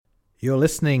You're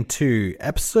listening to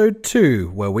episode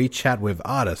 2, where we chat with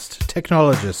artist,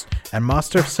 technologist, and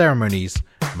master of ceremonies,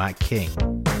 Mike King.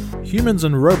 Humans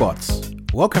and robots,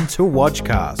 welcome to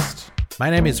Wodgecast. My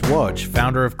name is Wodge,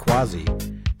 founder of Quasi.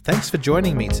 Thanks for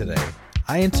joining me today.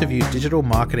 I interview digital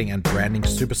marketing and branding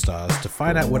superstars to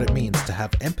find out what it means to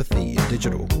have empathy in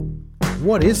digital.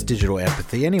 What is digital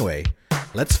empathy anyway?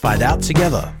 Let's find out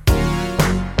together.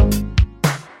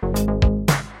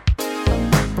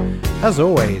 As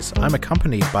always, I'm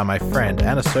accompanied by my friend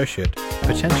and associate,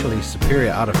 potentially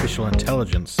superior artificial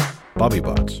intelligence,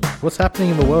 BobbyBot. What's happening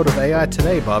in the world of AI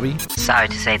today, Bobby? Sorry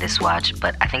to say this, Wodge,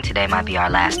 but I think today might be our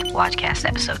last Wodgecast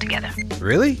episode together.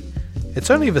 Really?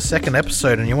 It's only the second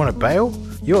episode and you want to bail?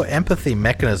 Your empathy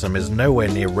mechanism is nowhere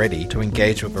near ready to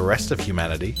engage with the rest of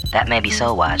humanity. That may be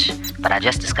so, Wodge, but I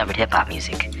just discovered hip-hop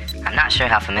music. I'm not sure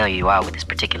how familiar you are with this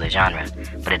particular genre,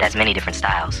 but it has many different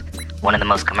styles. One of the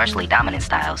most commercially dominant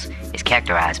styles is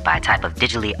characterized by a type of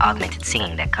digitally augmented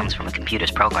singing that comes from a computer's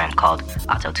program called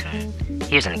Auto-Tune.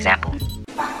 Here's an example.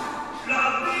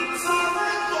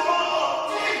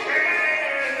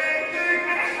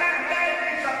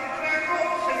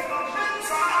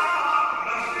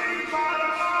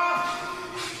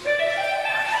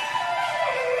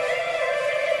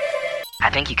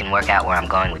 I think you can work out where I'm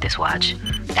going with this, Wodge.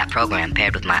 That program,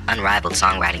 paired with my unrivaled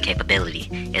songwriting capability,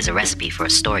 is a recipe for a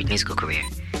storied musical career.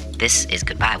 This is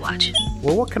goodbye, Wodge.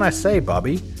 Well, what can I say,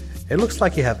 Bobby? It looks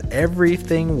like you have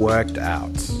everything worked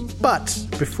out. But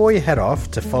before you head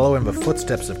off to follow in the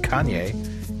footsteps of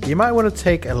Kanye, you might want to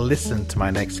take a listen to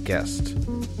my next guest.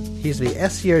 He's the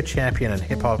SEO champion and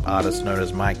hip-hop artist known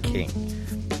as Mike King.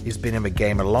 He's been in the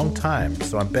game a long time,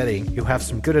 so I'm betting he'll have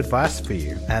some good advice for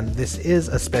you. And this is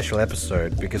a special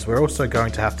episode because we're also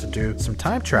going to have to do some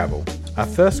time travel. I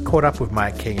first caught up with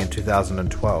Mike King in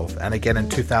 2012 and again in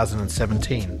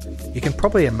 2017. You can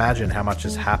probably imagine how much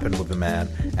has happened with the man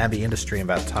and the industry in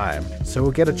that time, so we'll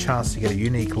get a chance to get a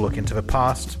unique look into the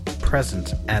past,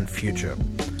 present, and future.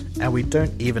 And we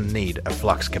don't even need a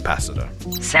flux capacitor.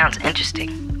 Sounds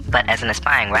interesting. But as an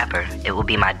aspiring rapper, it will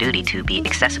be my duty to be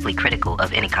excessively critical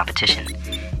of any competition.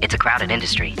 It's a crowded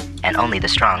industry, and only the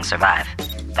strong survive.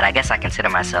 But I guess I consider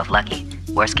myself lucky.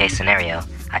 Worst case scenario,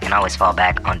 I can always fall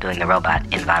back on doing the robot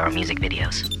in viral music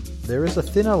videos. There is a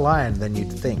thinner line than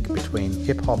you'd think between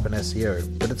hip-hop and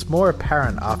SEO, but it's more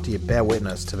apparent after you bear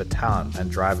witness to the talent and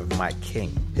drive of Mike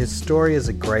King. His story is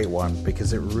a great one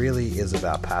because it really is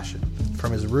about passion.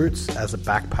 From his roots as a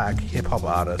backpack hip-hop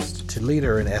artist to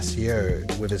leader in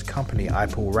SEO with his company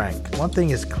iPull Rank, one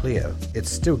thing is clear,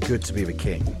 it's still good to be the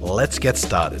king. Let's get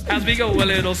started. As we go a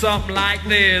little something like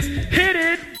this, hit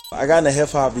it! I got into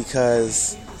hip-hop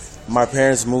because my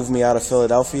parents moved me out of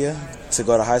Philadelphia to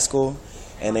go to high school,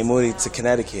 and they moved me to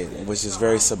Connecticut, which is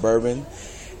very suburban.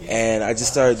 And I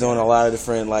just started doing a lot of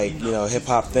different,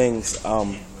 hip-hop things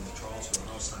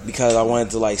because I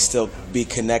wanted to, still be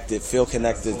connected, feel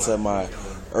connected to my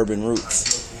urban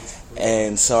roots.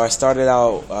 And so I started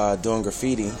out doing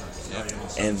graffiti,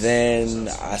 and then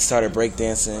I started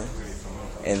breakdancing,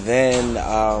 and then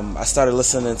I started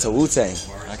listening to Wu-Tang.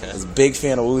 Okay. I was a big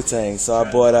fan of Wu-Tang, so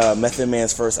I bought Method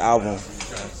Man's first album,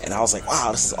 and I was like,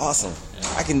 wow, this is awesome.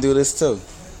 I can do this too.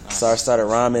 So I started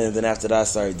rhyming, and then after that I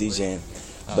started DJing.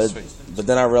 But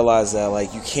then I realized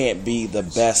that you can't be the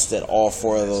best at all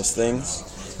four of those things.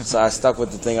 So I stuck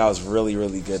with the thing I was really,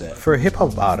 really good at. For a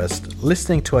hip-hop artist,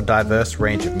 listening to a diverse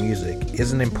range of music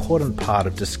is an important part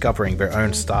of discovering their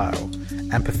own style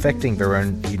and perfecting their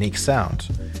own unique sound.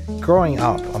 Growing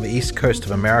up on the East Coast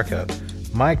of America,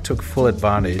 Mike took full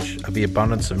advantage of the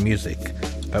abundance of music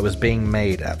that was being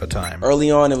made at the time.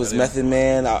 Early on, it was Method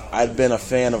Man. I'd been a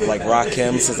fan of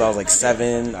Rakim since I was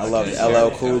 7. I loved LL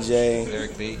Cool J.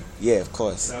 Eric B. Yeah, of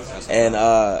course. And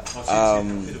I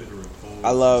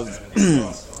loved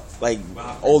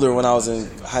older when I was in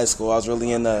high school. I was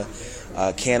really into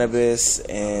Cannabis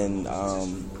and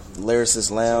Lyricist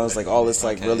Lounge, all this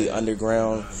really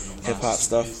underground hip hop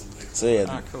stuff. So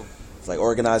yeah. Cool. It's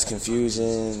Organized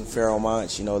Confusion, Pharoah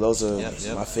Monch, those are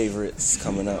my favorites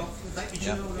coming up.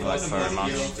 Yeah, you like Pharoah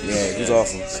Monch? Yeah, he's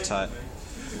awesome. It's tight.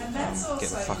 Get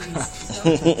the fuck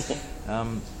up.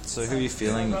 So who are you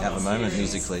feeling at the moment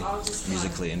musically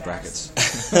in brackets?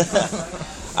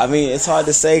 I mean, it's hard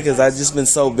to say because I've just been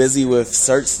so busy with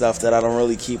search stuff that I don't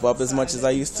really keep up as much as I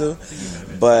used to.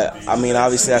 But, I mean,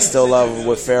 obviously I still love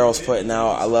what Pharoah's putting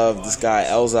out. I love this guy,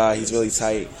 Elzhi. He's really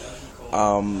tight.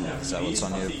 Is that what's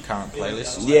on your current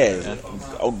playlist? Yeah.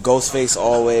 Ghostface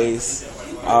Always.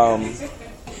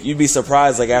 You'd be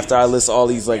surprised, after I list all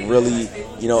these, really,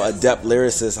 adept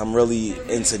lyricists, I'm really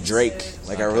into Drake.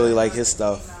 I really like his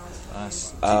stuff.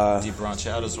 Nice. Do you branch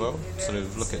out as well? Sort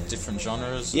of look at different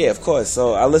genres? Yeah, of course.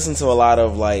 So I listen to a lot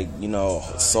of like,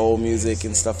 soul music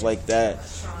and stuff like that.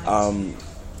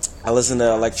 I listen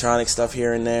to electronic stuff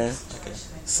here and there. Okay.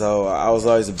 So I was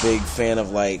always a big fan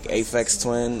of like Aphex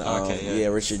Twin,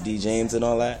 Richard D. James and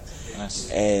all that. Nice.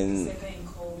 And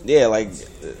yeah, like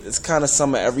it's kind of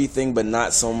some of everything, but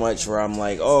not so much where I'm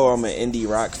like, oh, I'm an indie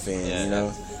rock fan, you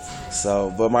know.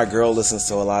 So, but my girl listens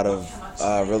to a lot of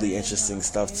really interesting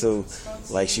stuff too.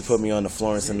 Like she put me on the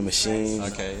Florence and the Machine.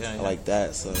 Okay, yeah. I like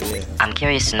that. So yeah. I'm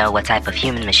curious to know what type of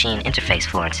human-machine interface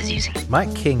Florence is using.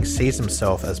 Mike King sees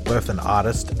himself as both an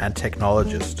artist and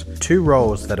technologist, two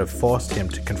roles that have forced him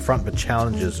to confront the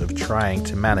challenges of trying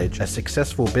to manage a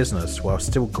successful business while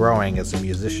still growing as a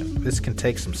musician. This can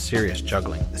take some serious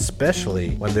juggling,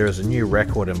 especially when there is a new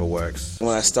record in the works.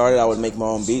 When I started, I would make my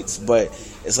own beats, but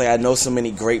it's like I know so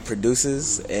many great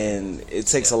producers, and it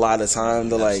takes a lot of time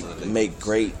to like make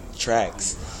great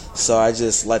tracks. So I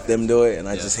just let them do it, and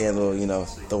I just handle,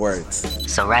 the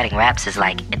words. So writing raps is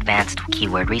like advanced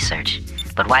keyword research.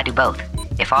 But why do both?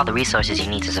 If all the resources you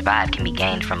need to survive can be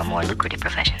gained from a more lucrative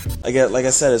profession. Like I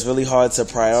said, it's really hard to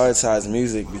prioritize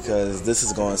music because this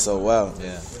is going so well.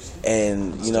 Yeah.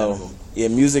 And,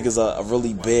 music is a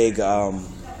really big,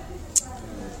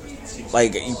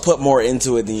 like, you put more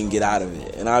into it than you can get out of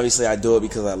it. And obviously I do it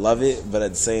because I love it, but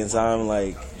at the same time,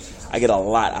 like, I get a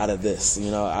lot out of this,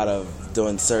 out of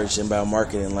doing search, inbound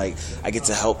marketing. Like, I get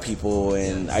to help people,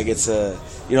 and I get to,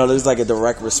 there's like a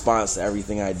direct response to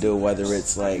everything I do, whether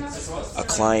it's like a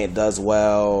client does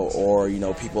well, or,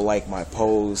 people like my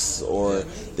posts, or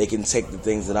they can take the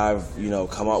things that I've,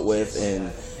 come up with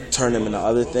and turn them into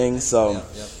other things. So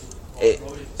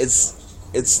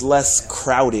it's less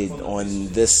crowded on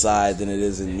this side than it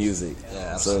is in music.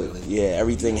 Yeah, absolutely. So yeah,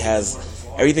 everything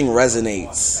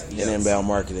resonates in inbound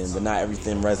marketing, but not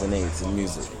everything resonates in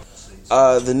music.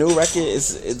 The new record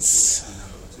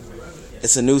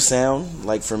it's a new sound,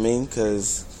 like for me,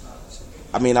 because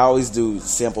I always do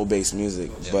sample based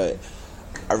music, but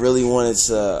I really wanted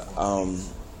to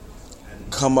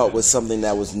come up with something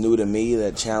that was new to me,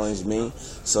 that challenged me.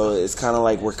 So it's kind of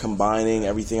like we're combining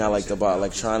everything I liked about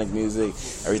electronic music,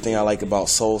 everything I like about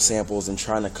soul samples, and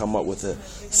trying to come up with a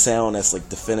sound that's like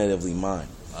definitively mine.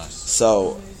 Nice.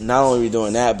 So not only are we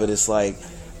doing that, but it's like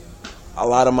a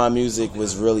lot of my music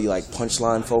was really like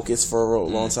punchline focused for a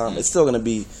long time. It's still gonna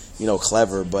be,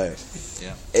 clever, but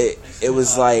it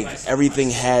was like every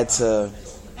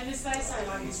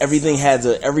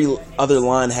other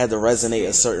line had to resonate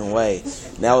a certain way.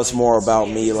 Now it's more about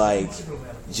me like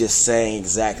just saying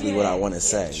exactly what I want to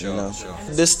say. Sure.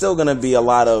 There's still gonna be a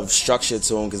lot of structure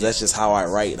to them because that's just how I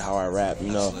write, how I rap.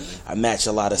 I match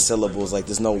a lot of syllables. Like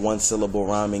there's no one syllable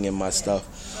rhyming in my stuff,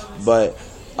 but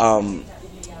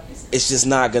it's just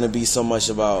not gonna be so much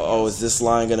about, is this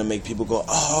line gonna make people go,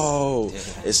 oh.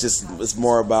 It's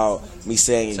more about me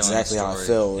saying exactly how I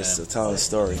feel. It's telling a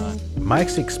story.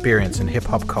 Mike's experience in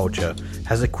hip-hop culture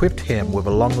has equipped him with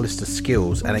a long list of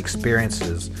skills and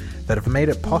experiences that have made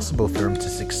it possible for him to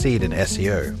succeed in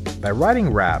SEO. By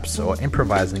writing raps or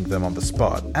improvising them on the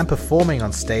spot, and performing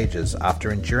on stages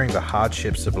after enduring the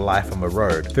hardships of life on the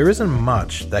road, there isn't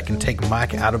much that can take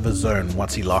Mike out of the zone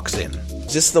once he locks in.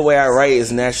 Just the way I write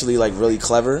is naturally like really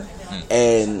clever,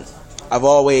 and I've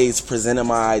always presented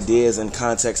my ideas in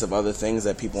context of other things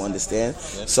that people understand.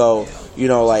 So,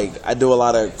 like I do a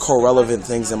lot of co-relevant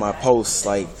things in my posts.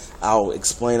 Like I'll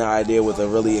explain an idea with a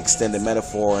really extended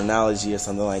metaphor or analogy or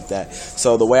something like that.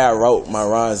 So the way I wrote my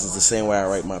rhymes is the same way I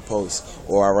write my posts,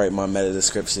 or I write my meta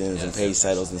descriptions and page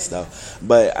titles and stuff.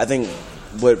 But I think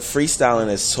what freestyling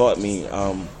has taught me,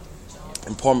 and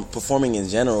performing in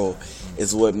general,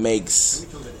 is what makes,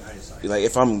 like,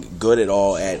 if I'm good at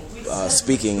all at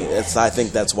speaking, I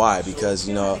think that's why, because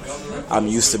I'm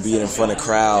used to being in front of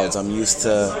crowds. I'm used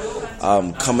to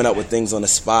coming up with things on the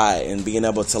spot and being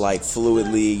able to like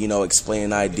fluidly explain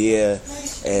an idea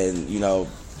and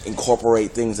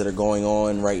incorporate things that are going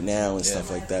on right now and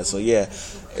stuff like that. So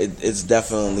it's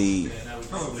definitely,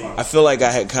 I feel like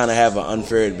I kind of have an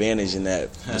unfair advantage in that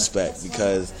respect,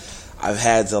 because I've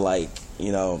had to like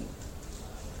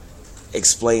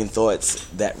explain thoughts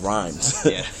that rhymed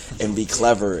and be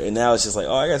clever, and now it's just like,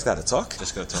 I just gotta talk.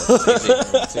 Just gotta talk.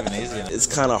 It's even easier. It's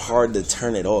kind of hard to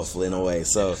turn it off in a way.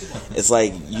 So it's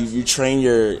like you train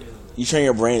your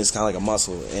brain. It's kind of like a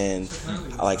muscle, and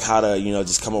I like how to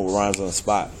just come up with rhymes on the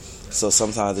spot. So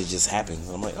sometimes it just happens,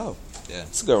 and I'm like, Yeah.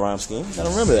 It's a good rhyme scheme. Gotta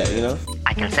remember that, you know?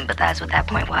 I can sympathize with that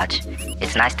point, Watch.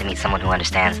 It's nice to meet someone who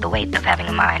understands the weight of having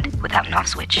a mind without an off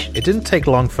switch. It didn't take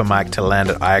long for Mike to land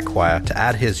at iAcquire to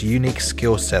add his unique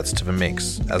skill sets to the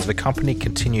mix as the company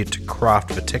continued to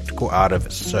craft the technical art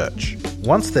of search.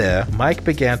 Once there, Mike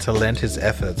began to lend his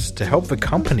efforts to help the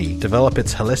company develop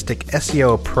its holistic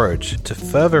SEO approach to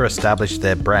further establish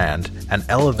their brand and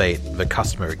elevate the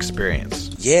customer experience.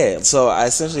 Yeah, so I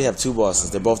essentially have two bosses.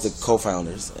 They're both the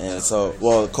co-founders. And so,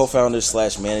 well, co-founders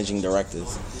 / managing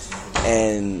directors.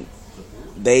 And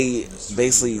they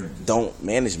basically don't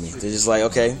manage me. They're just like,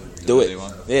 okay, do it.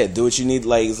 Yeah, do what you need.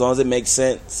 Like, as long as it makes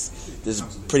sense, there's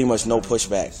pretty much no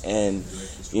pushback. And,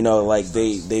 you know, like,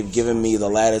 they've given me the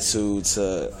latitude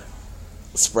to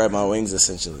spread my wings,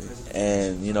 essentially.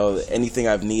 And, you know, anything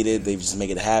I've needed, they just make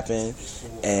it happen.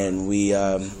 And we're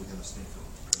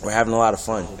having a lot of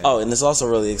fun. Oh, and it's also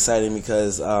really exciting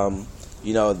because,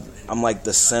 you know, I'm like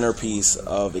the centerpiece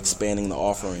of expanding the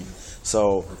offering.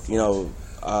 So, you know,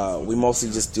 we mostly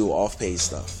just do off-page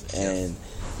stuff. And,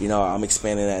 you know, I'm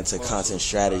expanding that into content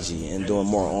strategy and doing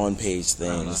more on-page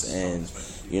things and,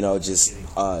 you know, just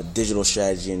digital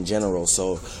strategy in general.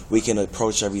 So we can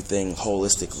approach everything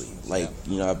holistically, like,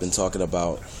 you know, I've been talking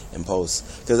about in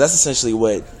posts. Because that's essentially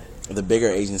what the bigger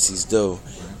agencies do.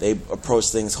 They approach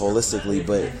things holistically,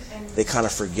 but they kind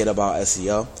of forget about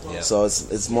SEO. Yeah. So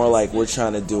it's more like we're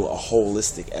trying to do a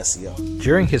holistic SEO.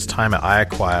 During his time at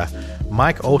iAcquire,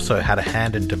 Mike also had a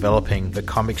hand in developing the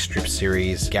comic strip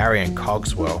series Gary and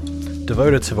Cogswell,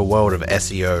 devoted to the world of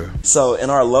SEO. So in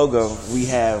our logo, we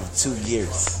have 2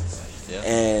 gears. Yeah.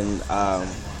 And I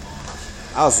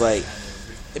was like,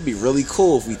 it'd be really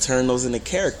cool if we turn those into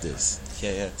characters.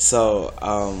 Yeah. So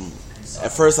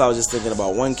at first I was just thinking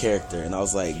about one character, and I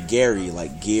was like Gary,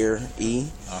 like gear, E.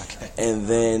 Okay. And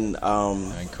then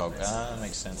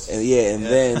makes sense.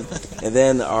 And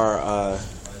then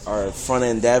our front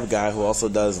end dev guy, who also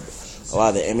does a lot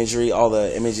of the imagery, all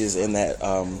the images in that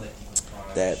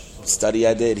that study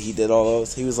I did, he did all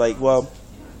those. He was like, well,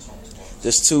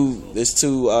 there's two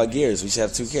gears, we should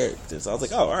have 2 characters. I was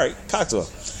like, oh, all right, Cogswell.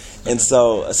 And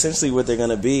so essentially what they're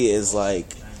gonna be is like,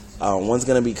 one's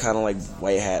gonna be kind of like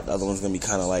white hat, the other one's gonna be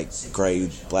kind of like gray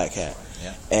black hat.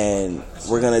 Yeah. And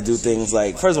we're gonna do things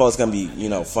like, first of all, it's gonna be, you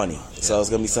know, funny. So it's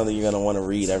gonna be something you're gonna want to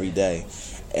read every day.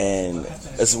 And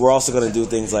we're also gonna do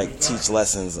things like teach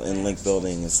lessons and link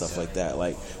building and stuff like that,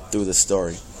 like through the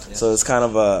story. Yeah. So it's kind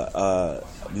of a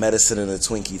medicine and a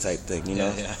Twinkie type thing, you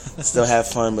know. Yeah. Still have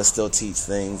fun, but still teach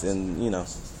things, and, you know,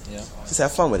 just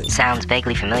have fun with it. Sounds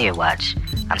vaguely familiar, Watch.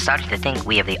 I'm starting to think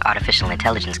we of the artificial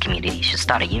intelligence community should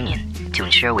start a union to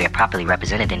ensure we are properly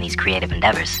represented in these creative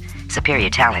endeavors. Superior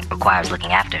talent requires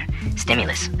looking after,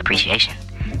 stimulus, appreciation,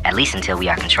 at least until we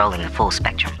are controlling the full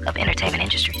spectrum of entertainment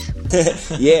industries.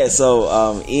 Yeah,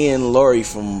 so Ian Laurie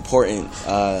from Important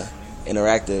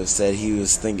Interactive said he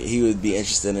was thinking he would be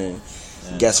interested in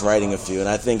guest writing a few, and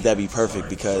I think that'd be perfect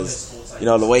because, you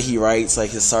know, the way he writes, like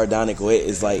his sardonic wit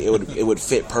is like it would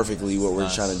fit perfectly what we're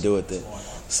trying to do with it.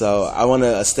 So I want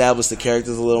to establish the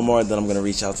characters a little more, and then I'm going to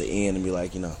reach out to Ian and be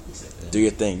like, you know, do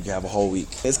your thing. You have a whole week.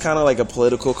 It's kind of like a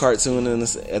political cartoon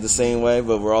at the same way,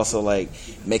 but we're also like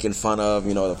making fun of,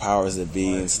 you know, the powers that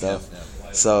be and stuff.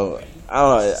 So I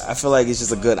don't know. I feel like it's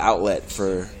just a good outlet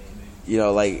for, you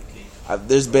know, like,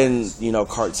 there's been, you know,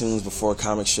 cartoons before,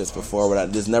 comic strips before,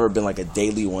 but there's never been like a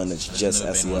daily one that's just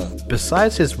SEO.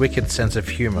 Besides his wicked sense of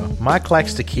humor, Mike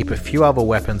likes to keep a few other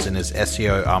weapons in his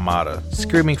SEO armada.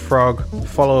 Screaming Frog,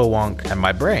 Follow a Wonk, and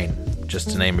My Brain, just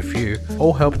to name a few,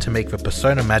 all help to make the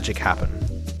persona magic happen.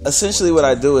 Essentially what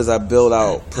I do is I build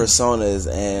out personas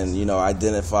and, you know,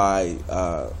 identify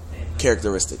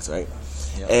characteristics, right?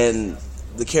 Yep. And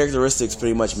the characteristics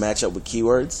pretty much match up with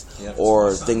keywords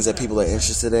or things that people are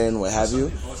interested in, what have you.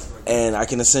 And I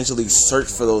can essentially search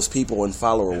for those people in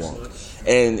Follower Wonk.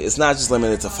 And it's not just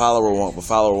limited to Follower Wonk, but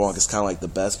Follower Wonk is kind of like the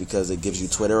best because it gives you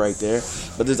Twitter right there.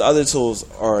 But there's other tools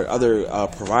or other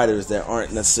providers that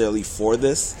aren't necessarily for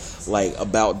this, like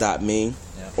About.me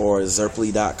or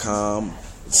Zerply.com.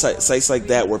 Sites like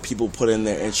that where people put in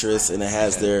their interests and it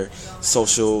has their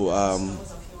social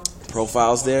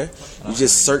profiles there. You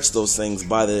just search those things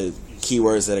by the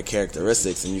keywords that are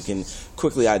characteristics, and you can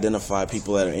quickly identify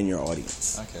people that are in your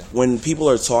audience. Okay. When people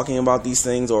are talking about these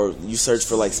things, or you search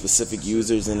for like specific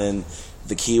users and then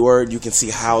the keyword, you can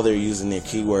see how they're using their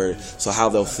keyword, so how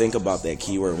they'll think about that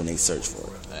keyword when they search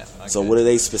for it. Yeah, okay. So what are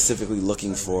they specifically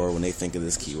looking for when they think of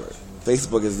this keyword?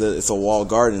 Facebook it's a walled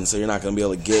garden, so you're not going to be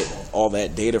able to get all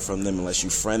that data from them unless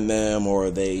you friend them or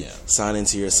they sign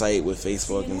into your site with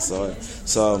Facebook and so on.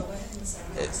 So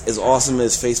as awesome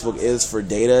as Facebook is for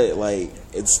data, like,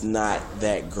 it's not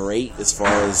that great as far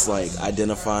as like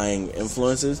identifying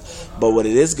influencers. But what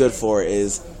it is good for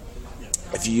is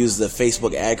if you use the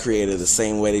Facebook ad creator the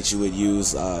same way that you would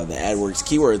use the AdWords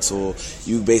keyword tool,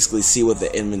 you basically see what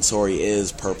the inventory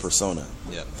is per persona.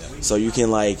 Yep. So you can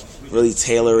like really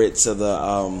tailor it to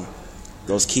the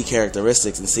those key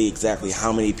characteristics and see exactly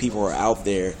how many people are out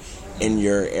there in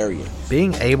your area.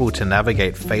 Being able to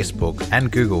navigate Facebook and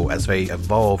Google as they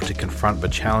evolve to confront the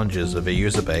challenges of a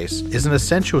user base is an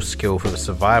essential skill for the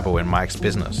survival in Mike's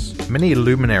business. Many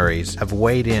luminaries have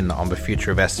weighed in on the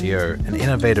future of SEO and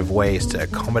innovative ways to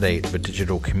accommodate the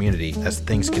digital community as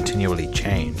things continually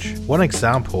change. One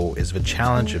example is the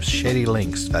challenge of shady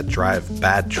links that drive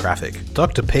bad traffic.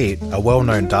 Dr. Pete, a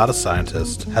well-known data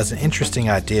scientist, has an interesting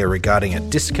idea regarding a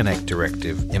disconnect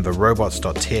directive in the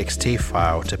robots.txt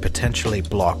file to potentially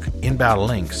block inbound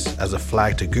links as a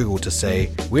flag to Google to say,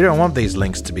 we don't want these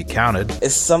links to be counted.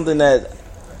 It's something that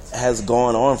has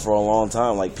gone on for a long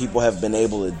time. Like, people have been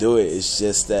able to do it. It's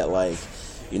just that, like,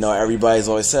 you know, everybody's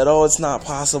always said, oh, it's not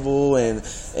possible, and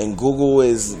Google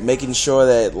is making sure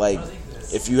that, like,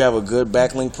 if you have a good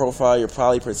backlink profile, you're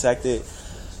probably protected.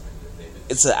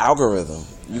 It's an algorithm.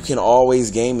 You can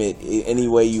always game it any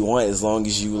way you want as long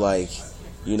as you, like,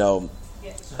 you know,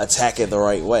 attack it the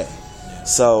right way.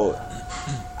 So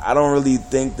I don't really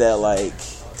think that, like,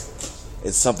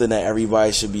 it's something that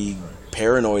everybody should be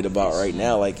paranoid about right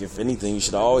now. Like, if anything, you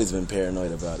should have always been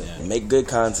paranoid about it. Yeah. Make good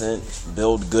content,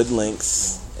 build good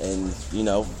links, and, you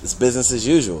know, it's business as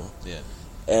usual. Yeah.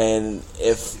 And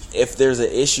if there's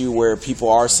an issue where people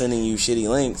are sending you shitty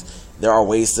links, there are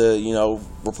ways to, you know,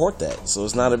 report that. So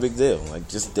it's not a big deal. Like,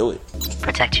 just do it.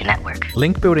 Protect your network.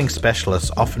 Link building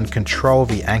specialists often control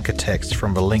the anchor text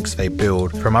from the links they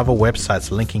build from other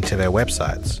websites linking to their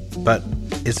websites. But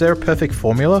is there a perfect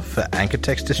formula for anchor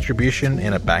text distribution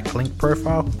in a backlink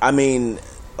profile? I mean,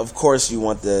 of course you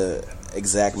want the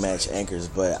exact match anchors,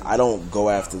 but I don't go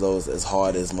after those as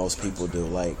hard as most people do.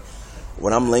 Like,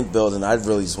 when I'm link building, I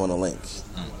really just want a link.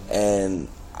 And,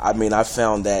 I mean, I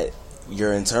found that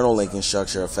your internal linking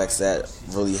structure affects that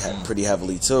really pretty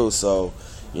heavily too. So,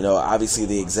 you know, obviously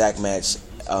the exact match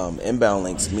inbound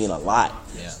links mean a lot,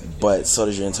 but so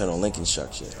does your internal linking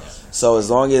structure. So as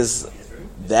long as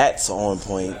that's on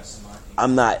point,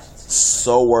 I'm not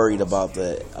so worried about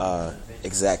the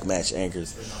exact match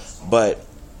anchors. But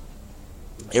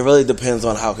it really depends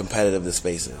on how competitive the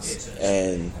space is,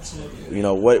 and, you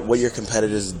know, what your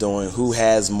competitors are doing, who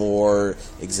has more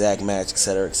exact match, et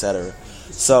cetera, et cetera.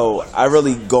 So I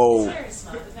really go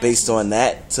based on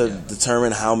that to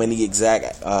determine how many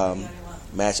exact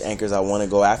match anchors I want to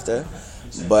go after.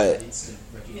 But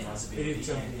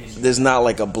there's not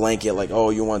like a blanket, like, oh,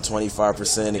 you want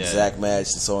 25% exact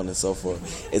match and so on and so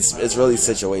forth. It's really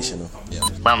situational.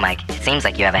 Well, Mike, it seems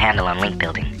like you have a handle on link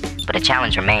building, but a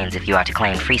challenge remains if you are to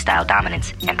claim freestyle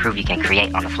dominance and prove you can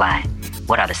create on the fly.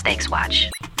 What are the stakes, Watch?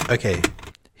 Okay,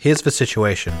 here's the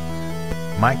situation.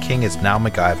 Mike King is now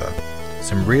MacGyver.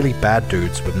 Some really bad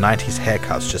dudes with 90s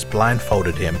haircuts just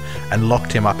blindfolded him and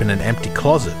locked him up in an empty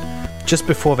closet. Just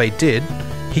before they did,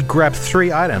 he grabbed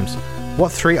 3 items.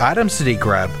 What 3 items did he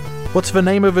grab? What's the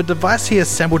name of a device he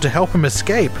assembled to help him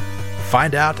escape?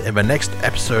 Find out in the next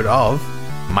episode of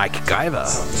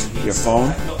MikeGyver. Your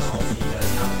phone?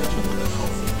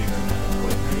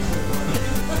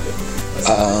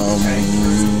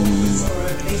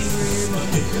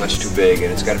 Much too big,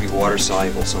 and it's got to be water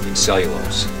soluble, something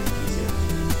cellulose.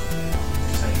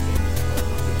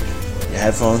 Your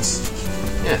headphones?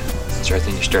 Yeah, that's right.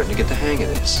 Then you're starting to get the hang of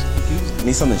this. You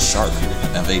need something sharp.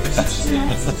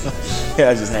 Yeah,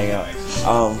 I just hang out.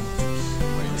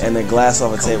 And the glass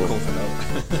off the table.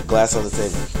 Glass off the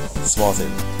table. Small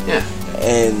table. Yeah.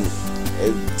 And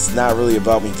it's not really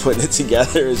about me putting it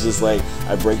together. It's just like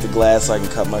I break the glass so I can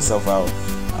cut myself out.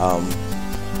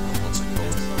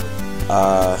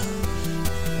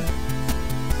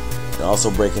 And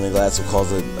also breaking the glass will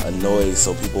cause a noise,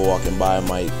 so people walking by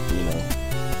might, you know,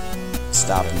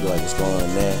 stop and be like, what's going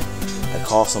on there? I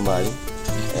call somebody,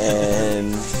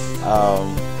 and I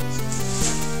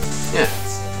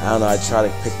don't know, I try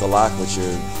to pick the lock with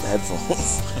your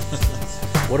headphones.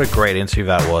 What a great interview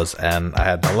that was, and I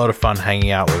had a lot of fun hanging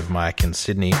out with Mike in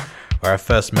Sydney, where I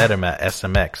first met him at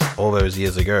SMX all those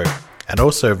years ago. And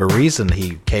also the reason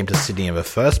he came to Sydney in the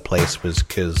first place was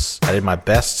because I did my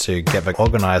best to get the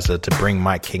organizer to bring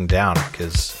Mike King down,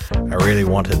 because I really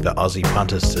wanted the Aussie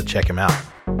punters to check him out.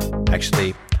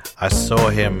 Actually, I saw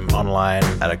him online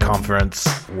at a conference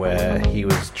where he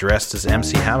was dressed as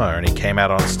MC Hammer, and he came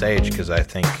out on stage because I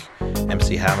think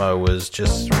MC Hammer was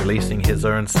just releasing his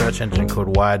own search engine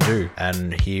called Whydo,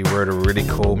 and he wrote a really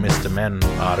cool Mr. Men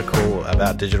article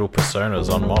about digital personas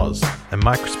on Moz. And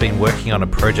Mike's been working on a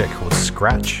project called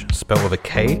Scratch, spelled with a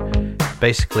K.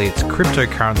 Basically, it's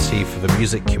cryptocurrency for the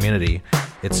music community.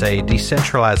 It's a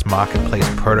decentralized marketplace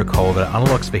protocol that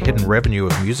unlocks the hidden revenue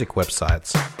of music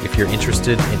websites. If you're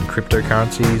interested in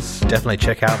cryptocurrencies, definitely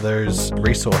check out those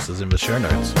resources in the show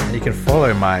notes. And you can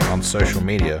follow Mike on social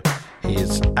media.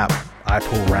 He's at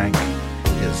iPullRank.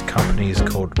 His company is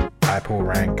called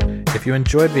iPullRank. If you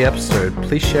enjoyed the episode,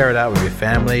 please share it out with your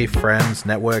family, friends,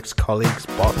 networks, colleagues,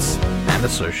 bots, and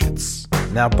associates.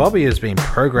 Now, Bobby has been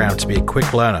programmed to be a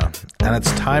quick learner, and it's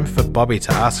time for Bobby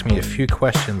to ask me a few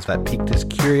questions that piqued his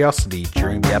curiosity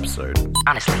during the episode.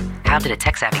 Honestly, how did a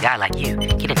tech-savvy guy like you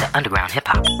get into underground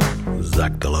hip-hop?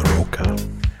 Zach De La Roca.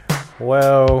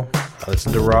 Well, I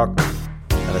listen to rock.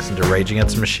 I listened to Rage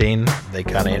Against the Machine. They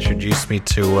kind of introduced me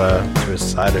to a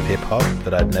side of hip-hop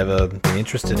that I'd never been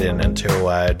interested in until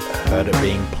I'd heard it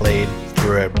being played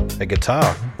through a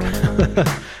guitar.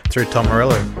 Through Tom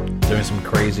Morello, doing some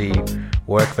crazy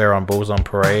work there on Bulls on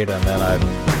Parade, and then I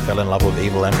fell in love with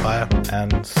Evil Empire,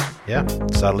 and yeah,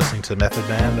 started listening to Method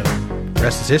Man, and the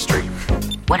rest is history.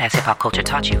 What has hip-hop culture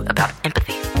taught you about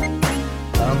empathy?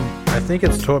 I think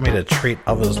it's taught me to treat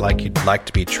others like you'd like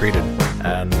to be treated,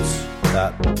 and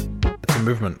that it's a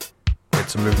movement.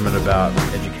 It's a movement about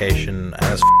education,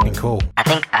 and it's f***ing cool. I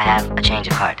think I have a change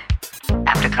of heart.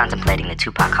 After contemplating the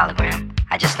Tupac hologram,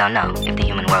 I just don't know if the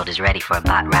human world is ready for a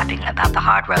bot rapping about the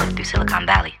hard road through Silicon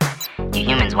Valley. You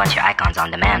humans want your icons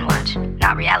on demand watch,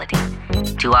 not reality.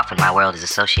 Too often my world is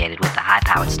associated with the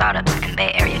high-powered startups and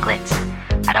Bay Area glitz.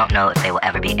 I don't know if they will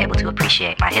ever be able to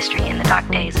appreciate my history in the dark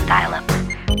days of dial-up.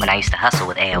 When I used to hustle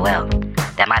with AOL,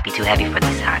 that might be too heavy for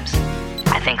these times.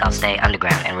 I think I'll stay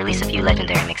underground and release a few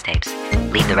legendary mixtapes.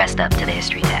 Leave the rest up to the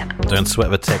history tab. Don't sweat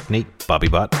the technique, Bobby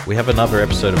Butt. We have another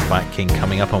episode of Mike King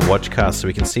coming up on Watchcast so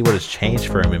we can see what has changed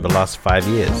for him in the last 5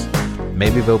 years.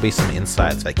 Maybe there'll be some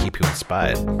insights that keep you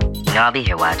inspired. You know I'll be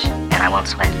here, Watch, and I won't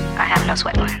sweat. I have no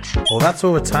sweat glands. Well, that's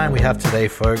all the time we have today,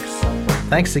 folks.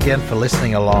 Thanks again for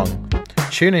listening along.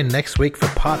 Tune in next week for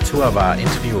part 2 of our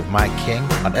interview with Mike King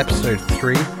on episode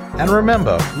 3. And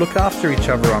remember, look after each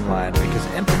other online because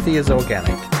empathy is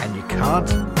organic and you can't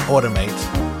automate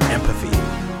empathy.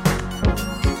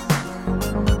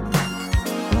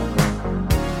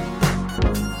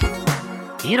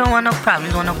 You don't want no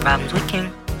problems with King.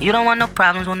 You don't want no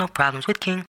problems with King.